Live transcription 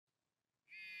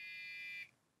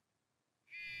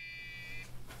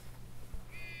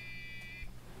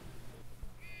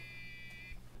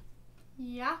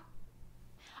Yeah?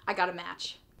 I got a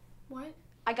match. What?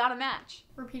 I got a match.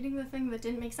 Repeating the thing that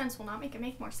didn't make sense will not make it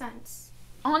make more sense.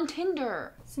 On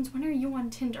Tinder. Since when are you on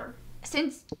Tinder?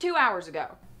 Since 2 hours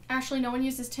ago. Ashley, no one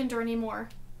uses Tinder anymore.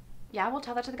 Yeah, we'll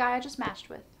tell that to the guy I just matched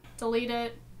with. Delete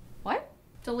it. What?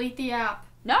 Delete the app.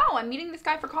 No, I'm meeting this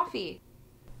guy for coffee.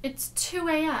 It's 2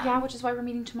 a.m. Yeah, which is why we're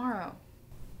meeting tomorrow.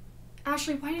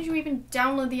 Ashley, why did you even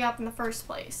download the app in the first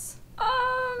place?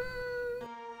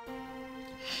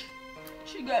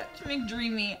 She got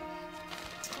McDreamy.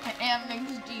 I am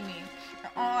McDreamy.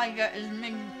 And all I got is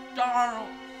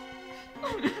McDonald's.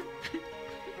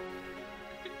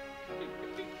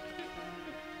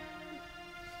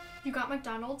 You got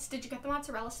McDonald's? Did you get the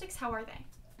mozzarella sticks? How are they?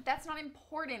 That's not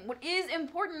important. What is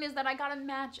important is that I got a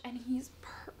match and he's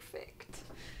perfect.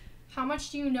 How much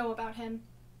do you know about him?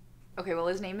 Okay, well,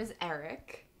 his name is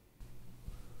Eric.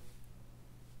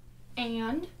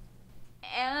 And?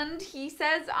 And he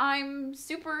says I'm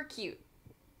super cute.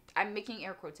 I'm making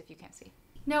air quotes if you can't see.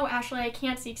 No, Ashley, I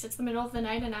can't see because it's the middle of the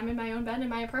night and I'm in my own bed in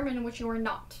my apartment in which you are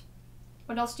not.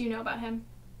 What else do you know about him?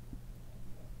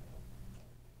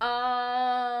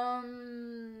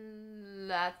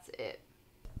 That's it.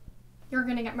 You're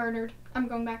gonna get murdered. I'm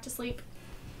going back to sleep.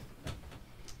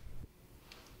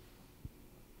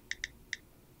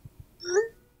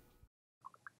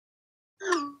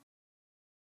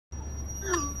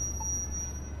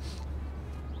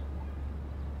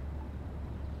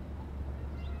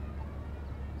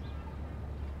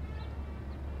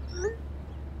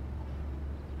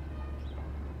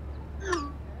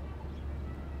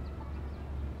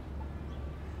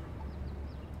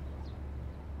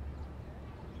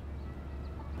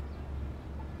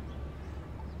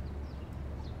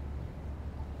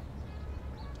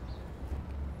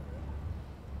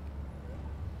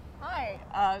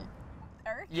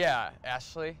 Eric? Yeah,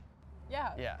 Ashley?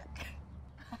 Yeah. Yeah.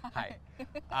 Hi.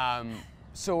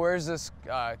 So where's this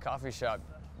coffee shop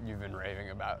you've been raving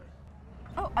about?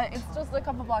 Oh, it's just a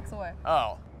couple blocks away.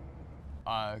 Oh.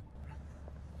 A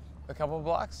couple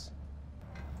blocks?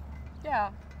 Yeah.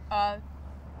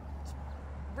 It's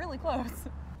really close.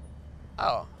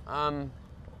 Oh,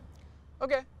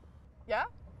 okay. Yeah?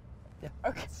 Yeah.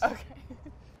 Okay. Okay.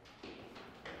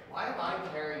 Why am I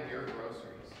carrying your groceries?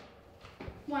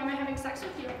 Why am I having sex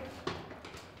with you?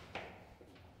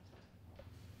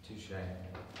 Touche.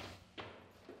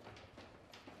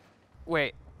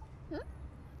 Wait.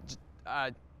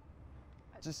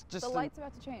 Just The light's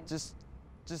about to change.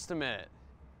 Just a minute.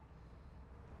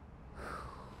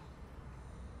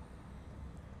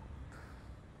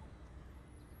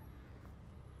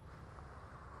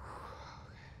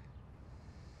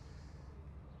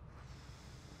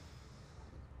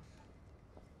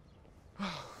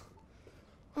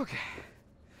 Okay.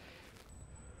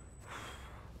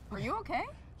 Are you okay?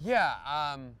 Yeah,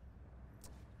 I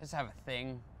just have a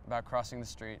thing about crossing the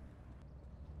street.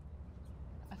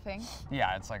 A thing?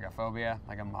 Yeah, it's like a phobia,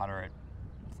 like a moderate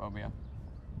phobia.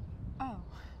 Oh.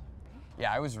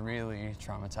 Yeah, I was really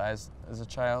traumatized as a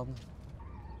child.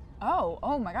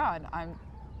 Oh my God.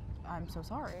 I'm so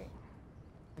sorry.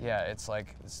 Yeah, it's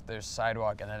like there's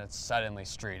sidewalk and then it's suddenly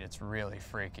street. It's really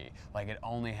freaky. Like it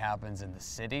only happens in the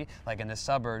city. Like in the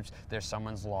suburbs, there's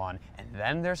someone's lawn and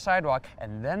then there's sidewalk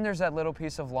and then there's that little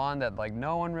piece of lawn that like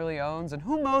no one really owns and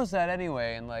who mows that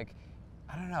anyway? And like,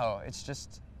 I don't know, it's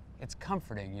just, it's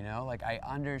comforting, you know? Like I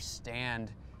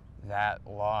understand that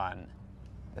lawn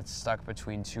that's stuck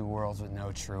between two worlds with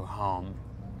no true home.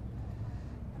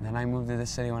 And then I moved to the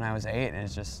city when I was 8 and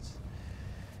it's just,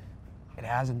 it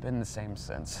hasn't been the same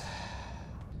since.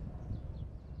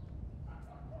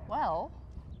 Well,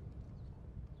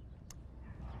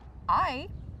 I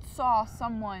saw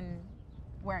someone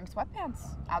wearing sweatpants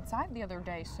outside the other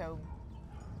day, so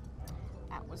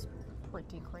that was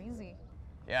pretty crazy.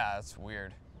 Yeah, that's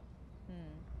weird.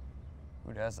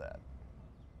 Who does that?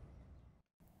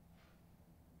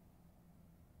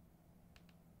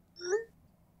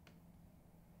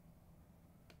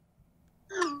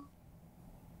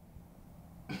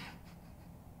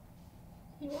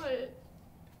 What?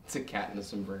 It's a cat in a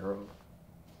sombrero.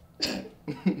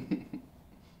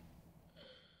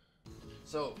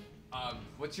 So,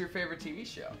 what's your favorite TV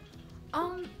show?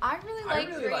 I really like I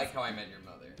really like How I Met Your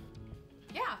Mother.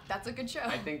 Yeah, that's a good show.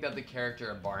 I think that the character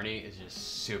of Barney is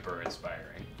just super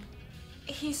inspiring.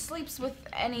 He sleeps with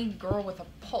any girl with a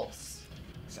pulse.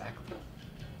 Exactly.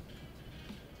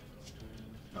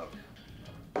 Okay.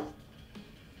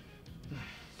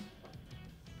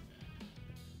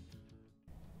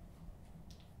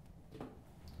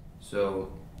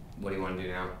 So, what do you want to do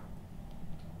now?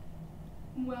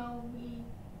 Well, we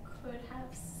could have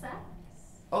sex.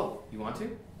 Oh, you want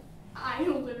to? I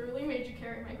literally made you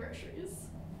carry my groceries.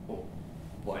 Oh,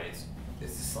 what is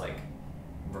this like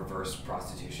reverse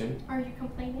prostitution? Are you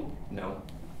complaining? No.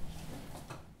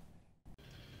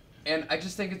 And I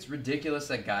just think it's ridiculous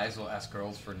that guys will ask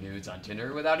girls for nudes on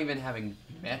Tinder without even having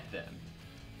met them.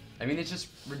 I mean, it's just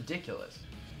ridiculous.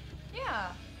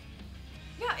 Yeah.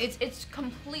 Yeah, it's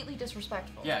completely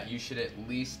disrespectful. Yeah, you should at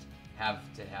least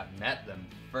have to have met them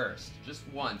first, just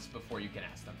once, before you can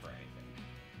ask them for anything.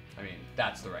 I mean,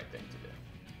 that's the right thing to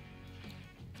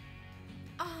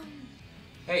do.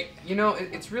 Hey, you know,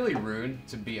 it's really rude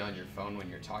to be on your phone when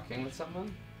you're talking with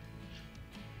someone.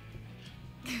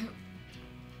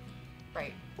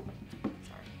 Right.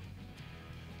 Sorry.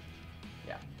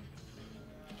 Yeah.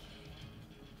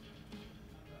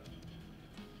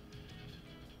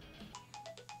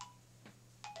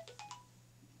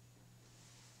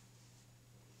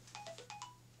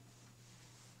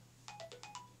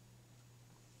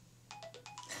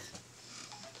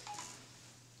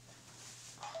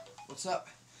 What's up?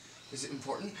 Is it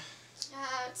important? Yeah,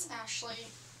 it's Ashley.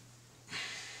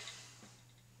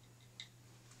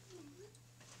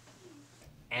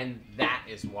 And that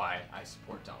is why I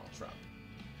support Donald Trump.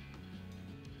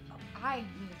 I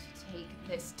need to take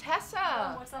this. Tessa!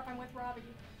 Oh, what's up? I'm with Robby.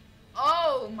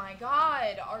 Oh my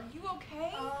god, are you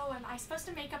okay? Oh, am I supposed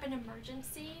to make up an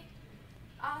emergency?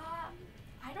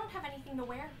 I don't have anything to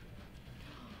wear.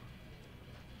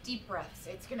 Deep breaths,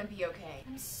 it's gonna be okay.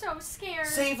 I'm so scared.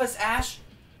 Save us, Ash!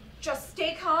 Just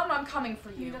stay calm, I'm coming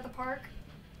for you. Meet at the park.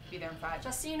 Be there in 5.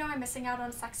 Just so you know, I'm missing out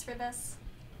on sex for this.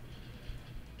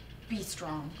 Be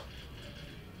strong.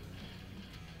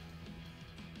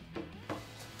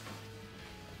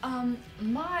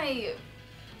 My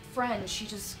friend, she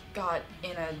just got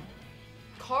in a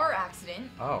car accident.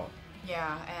 Oh.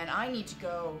 Yeah, and I need to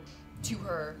go to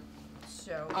her.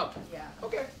 So, Oh. yeah.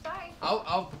 Okay. Bye.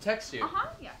 I'll text you. Uh-huh,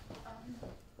 yeah.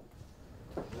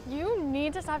 You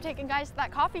need to stop taking guys to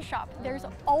that coffee shop. There's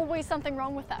always something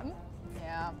wrong with them.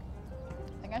 Yeah.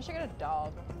 I think I should get a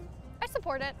dog. I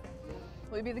support it.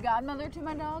 Will you be the godmother to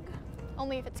my dog?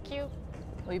 Only if it's cute.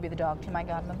 Will you be the dog to my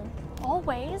godmother?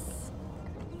 Always.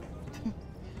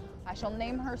 I shall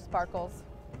name her Sparkles.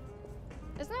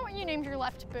 Isn't that what you named your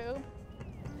left boob?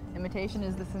 Imitation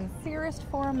is the sincerest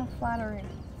form of flattery.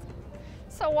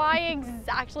 So why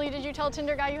exactly did you tell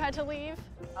Tinder guy you had to leave?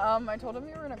 I told him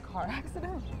you were in a car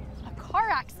accident. A car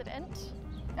accident?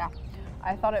 Yeah.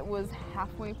 I thought it was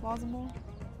halfway plausible.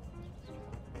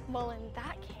 Well, in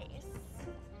that case,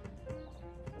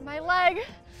 my leg,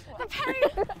 the pain.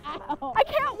 I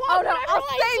can't walk. Oh no, whenever I'll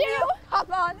I save do. you! Hop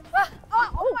on!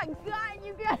 Oh my god,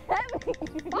 you get heavy!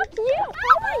 Fuck you!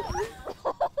 Oh my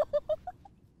God.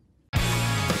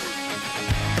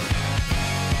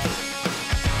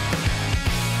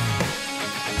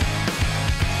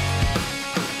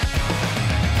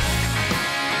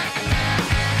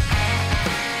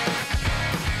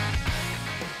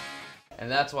 And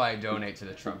that's why I donate to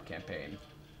the Trump campaign.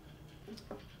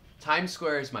 Times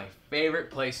Square is my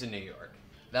favorite place in New York.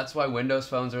 That's why Windows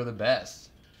phones are the best.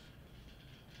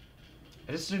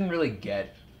 I just didn't really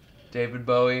get David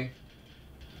Bowie.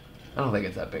 I don't think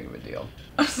it's that big of a deal.